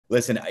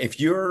Listen, if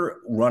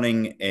you're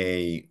running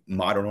a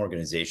modern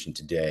organization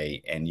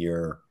today and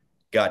you're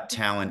got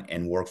talent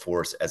and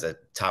workforce as a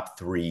top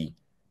three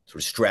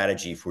sort of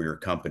strategy for your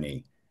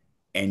company,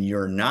 and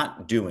you're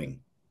not doing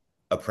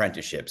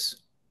apprenticeships,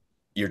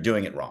 you're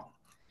doing it wrong.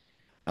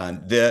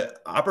 The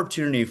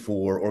opportunity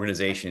for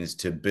organizations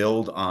to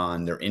build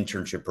on their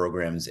internship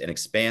programs and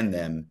expand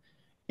them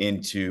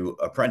into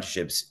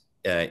apprenticeships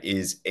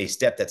is a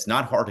step that's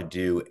not hard to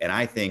do, and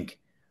I think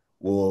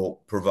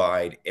will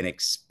provide an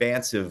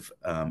expansive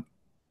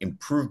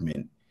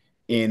improvement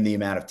in the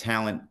amount of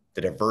talent,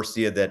 the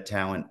diversity of that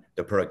talent,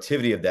 the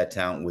productivity of that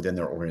talent within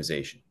their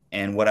organization.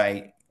 And what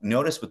I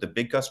noticed with the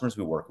big customers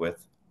we work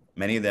with,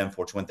 many of them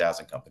Fortune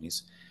 1000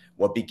 companies,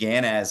 what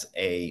began as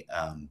a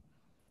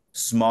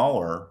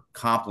smaller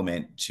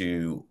complement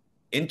to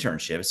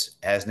internships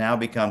has now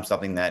become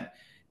something that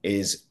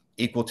is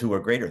equal to or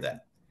greater than.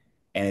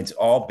 And it's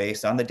all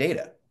based on the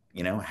data.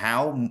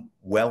 How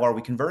well are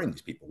we converting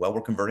these people? Well,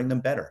 we're converting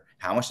them better.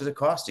 How much does it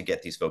cost to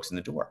get these folks in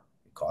the door?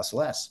 It costs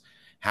less.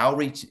 How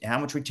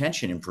much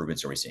retention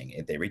improvements are we seeing?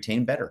 If they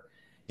retain better.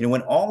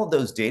 When all of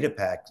those data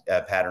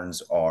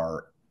patterns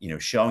are,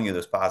 showing you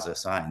those positive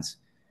signs,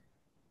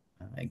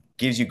 it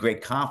gives you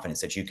great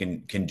confidence that you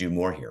can do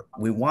more here.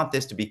 We want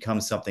this to become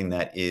something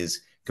that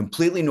is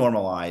completely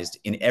normalized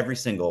in every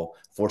single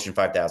Fortune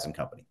 5000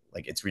 company.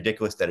 Like, it's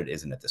ridiculous that it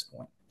isn't at this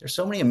point. There's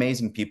so many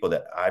amazing people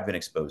that I've been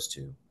exposed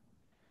to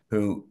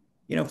who,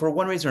 for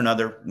one reason or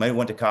another, maybe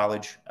went to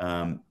college.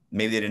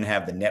 Maybe they didn't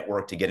have the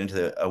network to get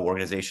into an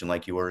organization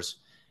like yours.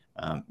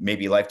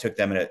 Maybe life took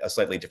them in a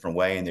slightly different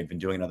way and they've been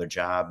doing another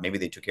job. Maybe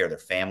they took care of their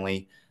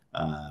family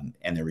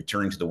and they're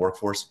returning to the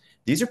workforce.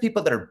 These are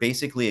people that are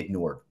basically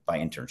ignored by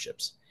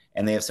internships.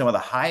 And they have some of the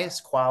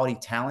highest quality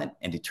talent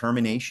and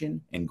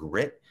determination and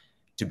grit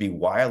to be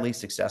wildly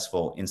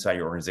successful inside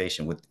your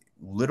organization with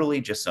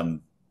literally just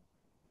some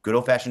good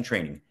old-fashioned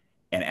training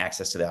and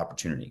access to the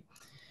opportunity.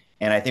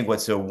 And I think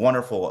what's so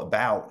wonderful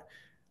about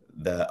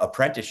the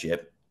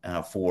apprenticeship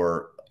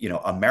for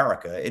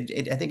America,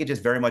 I think it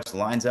just very much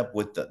lines up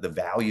with the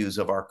values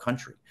of our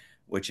country,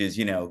 which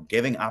is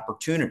giving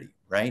opportunity,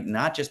 right?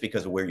 Not just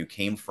because of where you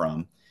came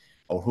from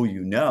or who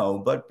you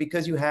know, but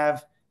because you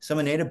have some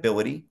innate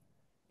ability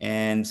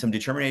and some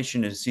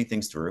determination to see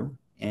things through.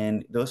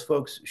 And those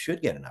folks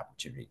should get an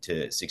opportunity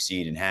to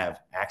succeed and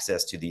have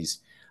access to these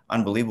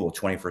unbelievable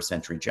 21st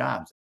century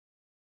jobs.